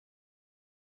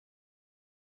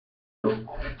Okay.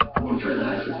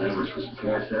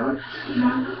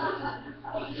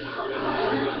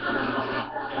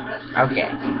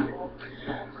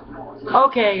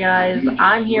 Okay, guys,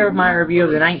 I'm here with my review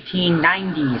of the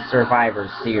 1990 Survivor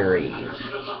Series.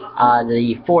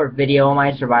 The fourth video of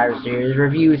my Survivor Series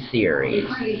review series.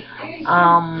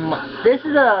 This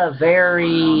is a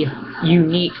very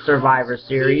unique Survivor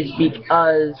Series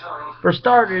because, for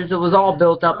starters, it was all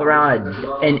built up around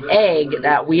an egg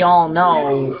that we all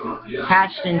know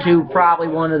hatched into probably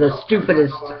one of the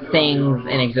stupidest things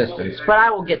in existence. But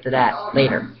I will get to that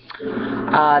later.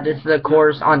 This is, of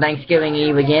course, on Thanksgiving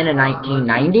Eve again in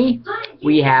 1990.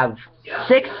 We have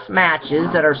 6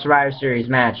 matches that are Survivor Series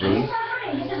matches,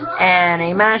 and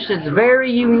a match that's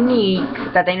very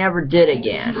unique that they never did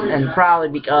again, and probably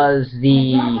because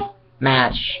the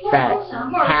match that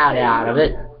had out of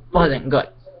it wasn't good.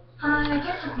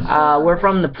 We're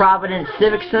from the Providence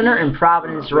Civic Center in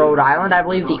Providence, Rhode Island. I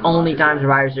believe the only time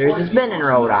Survivor Series has been in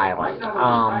Rhode Island.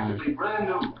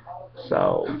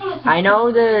 So, I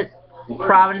know that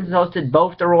Providence hosted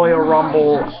both the Royal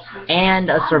Rumble and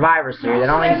a Survivor Series. I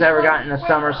don't think it's ever gotten a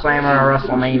SummerSlam or a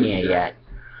WrestleMania yet.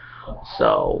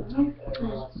 So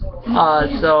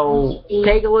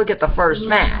take a look at the first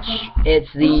match.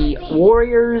 It's the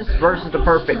Warriors versus the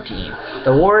Perfect Team.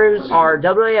 The Warriors are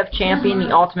WWF Champion,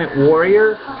 the Ultimate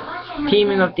Warrior,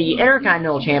 teaming with the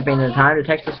Intercontinental Champion at the time, the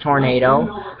Texas Tornado,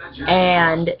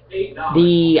 and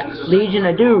the Legion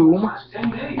of Doom,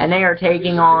 and they are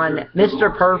taking on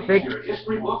Mr. Perfect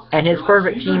and his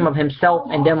perfect team of himself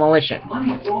and Demolition.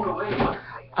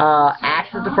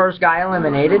 Axe is the first guy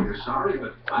eliminated,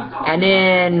 and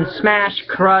then Smash,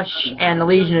 Crush, and the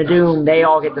Legion of Doom, they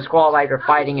all get disqualified for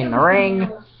fighting in the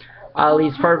ring.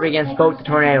 Leaves Perfect against both the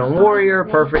Tornado and Warrior.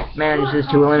 Perfect manages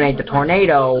to eliminate the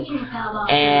Tornado,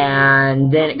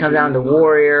 and then it comes down to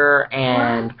Warrior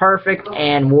and Perfect,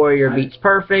 and Warrior beats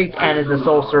Perfect and is the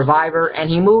sole survivor, and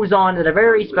he moves on to the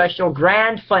very special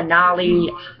grand finale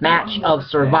match of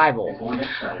Survival,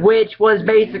 which was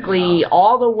basically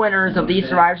all the winners of these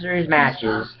Survivor Series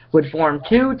matches would form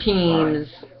 2 teams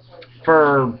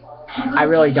for, I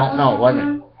really don't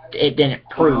know, it didn't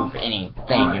prove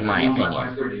anything, in my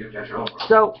opinion.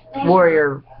 So,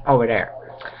 Warrior over there.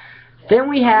 Then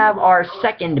we have our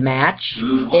second match.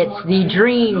 It's the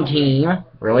Dream Team,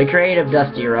 really creative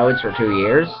Dusty Rhodes for 2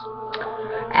 years,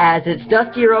 as it's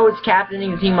Dusty Rhodes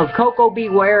captaining the team of Koko,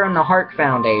 Ware, and the Hart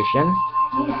Foundation.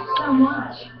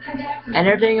 And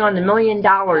they're taking on the $1 Million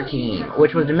Team,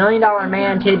 which was the $1 Million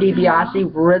Man,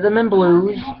 DiBiase, Rhythm and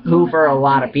Blues, who, for a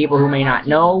lot of people who may not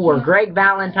know, were Greg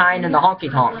Valentine and the Honky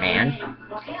Tonk Man.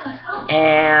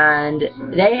 And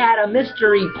they had a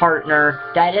mystery partner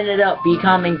that ended up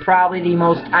becoming probably the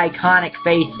most iconic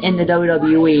face in the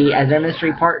WWE, as their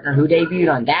mystery partner who debuted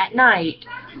on that night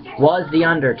was the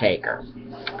Undertaker.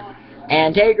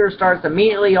 And Taker starts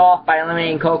immediately off by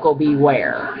eliminating Koko,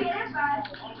 Ware.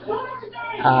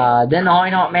 Then the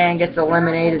Honky Tonk Man gets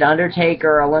eliminated.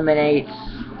 Undertaker eliminates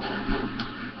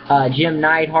Jim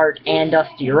Neidhart and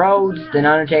Dusty Rhodes. Then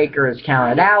Undertaker is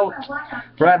counted out.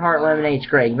 Bret Hart eliminates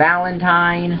Greg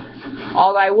Valentine.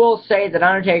 Although I will say that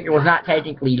Undertaker was not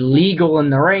technically legal in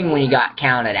the ring when he got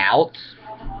counted out,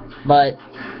 but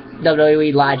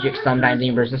WWE logic sometimes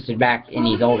even persisted back in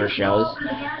these older shows.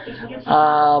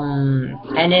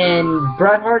 And then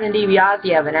Bret Hart and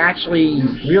DiBiase have an actually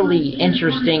really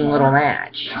interesting little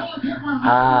match,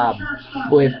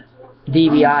 with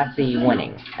DiBiase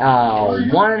winning.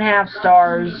 1.5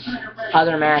 stars.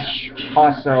 Other match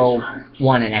also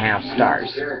 1.5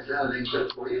 stars.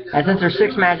 And since there's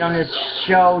 6 matches on this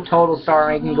show, total star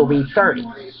ranking will be 30.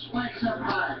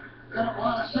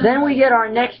 Then we get our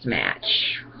next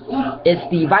match. It's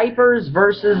the Vipers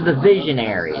versus the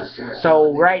Visionaries.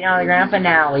 So right now in the grand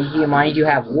finale, you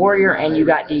have Warrior and you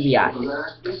got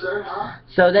DiBiase.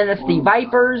 So then it's the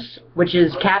Vipers, which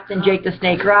is Captain Jake the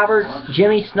Snake Roberts,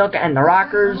 Jimmy Snuka and the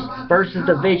Rockers, versus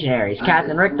the Visionaries,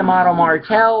 Captain Rick the Model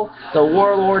Martel, the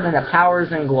Warlord, and the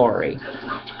Powers and Glory,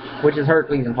 which is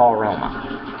Hercules and Paul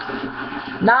Roma.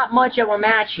 Not much of a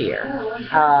match here.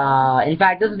 In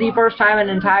fact, this is the first time an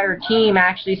entire team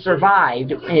actually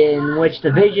survived, in which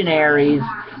the Visionaries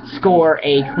score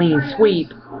a clean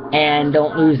sweep and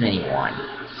don't lose anyone.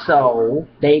 So,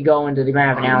 they go into the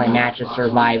grand finale match of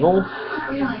Survival,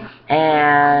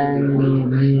 and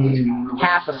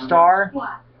half a star.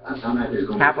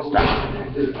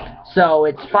 So,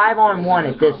 it's 5-on-1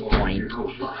 at this point.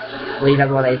 At least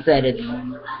that's what they said.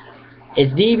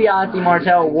 It's DiBiase,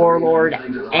 Martel, Warlord,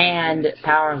 and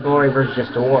Power and Glory versus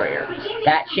Just a Warrior.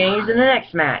 That changed in the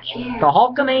next match. The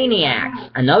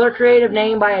Hulkamaniacs, another creative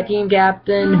name by a team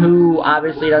captain who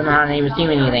obviously doesn't know how to name his team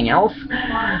anything else,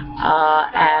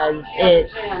 as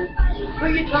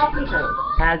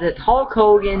it's Hulk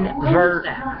Hogan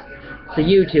versus the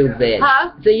YouTube vid.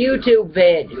 Huh? It's a YouTube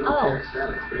vid. Oh.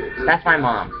 That's my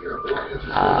mom.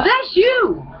 That's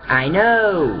you! I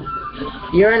know.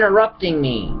 You're interrupting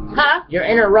me. Huh? You're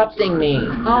interrupting me.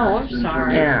 Oh, I'm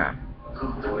sorry. Yeah.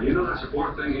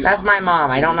 That's my mom.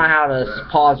 I don't know how to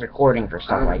pause recording for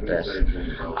stuff like this.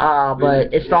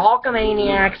 But it's the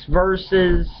Hulkamaniacs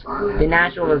versus the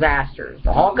Natural Disasters. The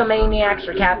Hulkamaniacs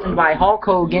are captained by Hulk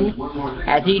Hogan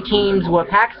as he teams with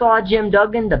Hacksaw Jim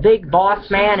Duggan, the Big Boss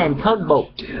Man, and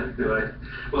Tugboat,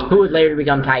 who would later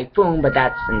become Typhoon, but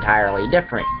that's entirely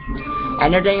different.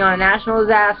 And they're taking on the National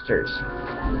Disasters,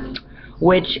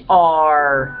 which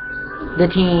are the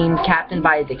team captained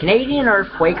by the Canadian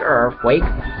Earthquake,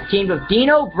 teamed with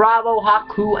Dino, Bravo,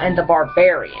 Haku, and the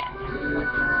Barbarian.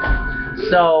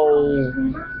 So,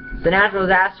 the Natural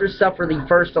Disasters suffer the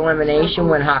first elimination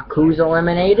when Haku's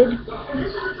eliminated.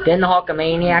 Then the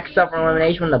Hulkamaniacs suffer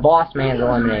elimination when the Boss Man's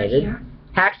eliminated.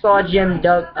 Hacksaw Jim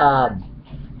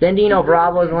then Dino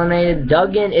Bravo is eliminated.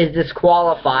 Duggan is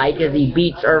disqualified because he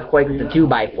beats Earthquake with the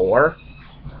 2x4.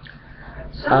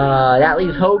 That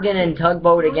leaves Hogan and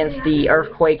Tugboat against the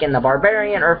Earthquake and the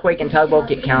Barbarian. Earthquake and Tugboat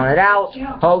get counted out.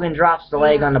 Hogan drops the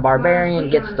leg on the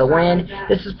Barbarian, gets the win.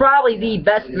 This is probably the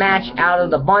best match out of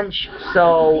the bunch,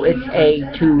 so it's a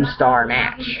 2-star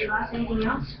match.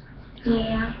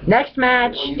 Next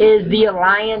match is the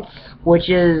Alliance, which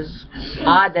is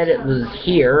odd that it was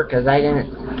here, because I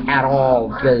didn't at all,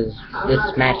 because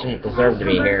this match didn't deserve to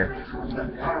be here.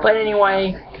 But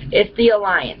anyway, it's the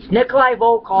Alliance. Nikolai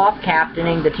Volkoff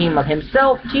captaining the team of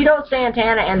himself, Tito,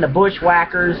 Santana, and the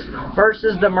Bushwhackers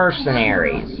versus the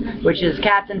Mercenaries, which is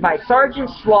captained by Sergeant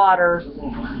Slaughter,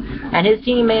 and his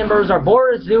team members are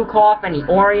Boris, Zukhof, and the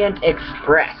Orient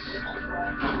Express.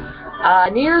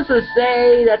 Needless to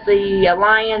say that the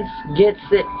Alliance gets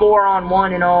it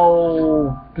 4-on-1 in,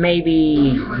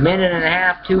 maybe minute and a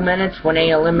half, 2 minutes when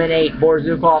they eliminate Boris,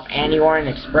 Zukhof, and the Orient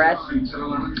Express.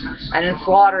 And then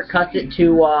Slaughter cuts it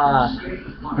to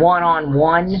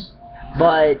 1-on-1,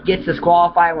 but gets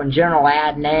disqualified when General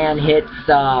Adnan hits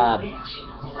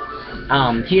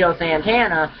Tito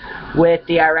Santana with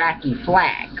the Iraqi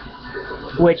flag,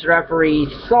 which the referee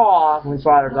saw when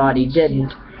Slaughter thought he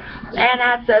didn't. And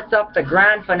that sets up the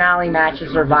grand finale match of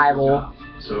Survival.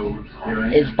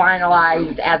 Is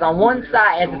finalized as on one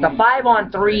side, as it's a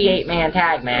 5-on-3 8-man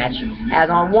tag match. As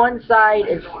on one side,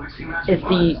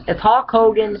 it's Hulk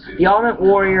Hogan, the Ultimate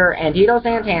Warrior, and Tito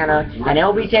Santana, and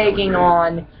they'll be taking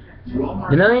on the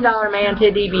 $1 Million Man,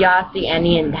 DiBiase, and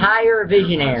the entire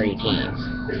Visionary team.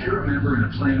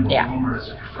 Yeah.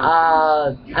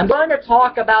 I'm going to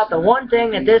talk about the one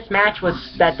thing that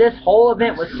this whole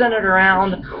event was centered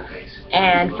around,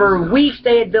 and for weeks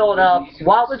they had built up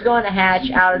what was going to hatch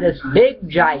out of this big,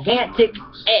 gigantic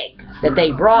egg that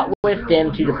they brought with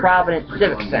them to the Providence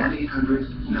Civic Center.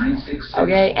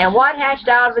 Okay, and what hatched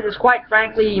out of it is quite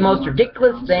frankly the most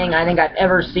ridiculous thing I think I've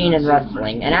ever seen in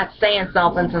wrestling, and that's saying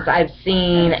something since I've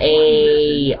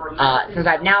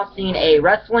now seen a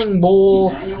wrestling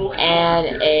bull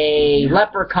and a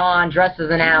leprechaun dressed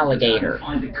as an alligator.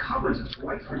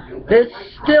 This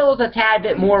still is a tad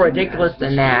bit more ridiculous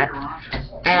than that,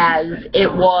 as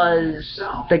it was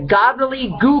the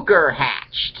gobbledygooker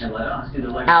hatched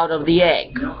out of the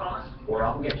egg.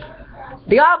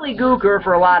 The gobbledygooker,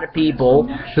 for a lot of people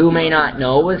who may not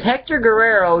know, was Hector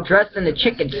Guerrero dressed in a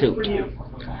chicken suit.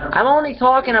 I'm only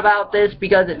talking about this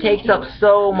because it takes up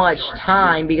so much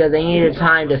time, because they needed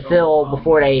time to fill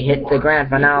before they hit the grand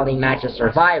finale match of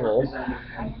Survival.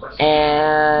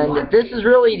 And this is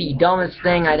really the dumbest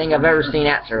thing I think I've ever seen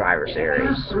at Survivor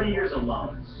Series.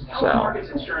 So,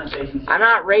 I'm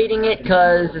not rating it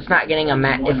because it's not getting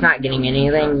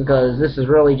anything, because this is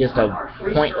really just a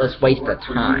pointless waste of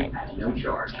time.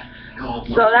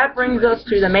 So that brings us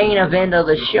to the main event of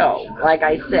the show. Like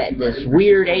I said, this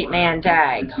weird 8-man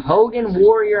tag. Hogan,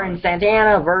 Warrior, and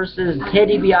Santana versus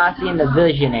DiBiase and the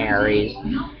Visionaries.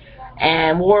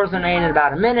 And War's eliminated in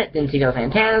about a minute, then Tito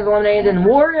Santana's eliminated, and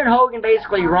Warrior and Hogan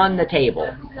basically run the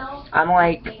table.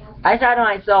 I sat to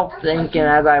myself thinking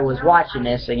as I was watching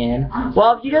this again,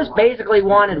 well, if you just basically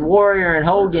wanted Warrior and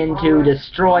Hogan to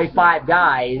destroy 5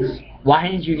 guys, why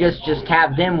didn't you just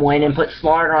have them win and put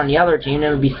Slaughter on the other team, and it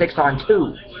would be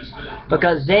 6-on-2?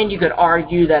 Because then you could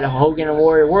argue that Hogan and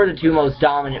Warrior were the 2 most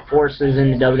dominant forces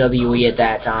in the WWE at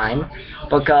that time,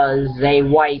 because they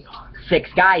wiped 6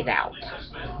 guys out.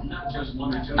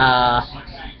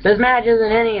 This match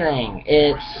isn't anything.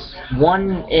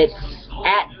 It's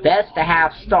at best a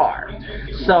half star.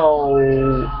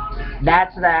 So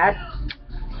that's that.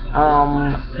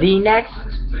 The next,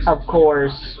 of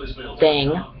course,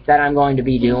 thing that I'm going to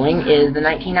be doing is the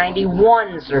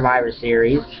 1991 Survivor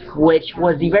Series, which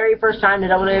was the very first time the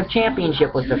WWF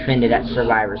Championship was defended at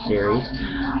Survivor Series,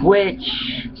 which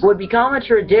would become a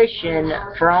tradition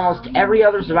for almost every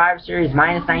other Survivor Series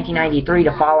minus 1993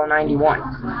 to follow 91.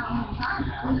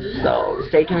 So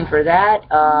stay tuned for that.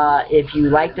 If you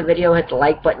like the video, hit the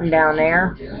like button down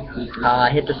there.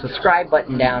 Hit the subscribe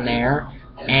button down there.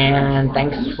 And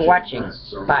thanks for watching.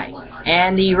 Bye.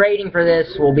 And the rating for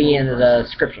this will be in the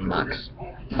description box.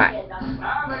 Bye.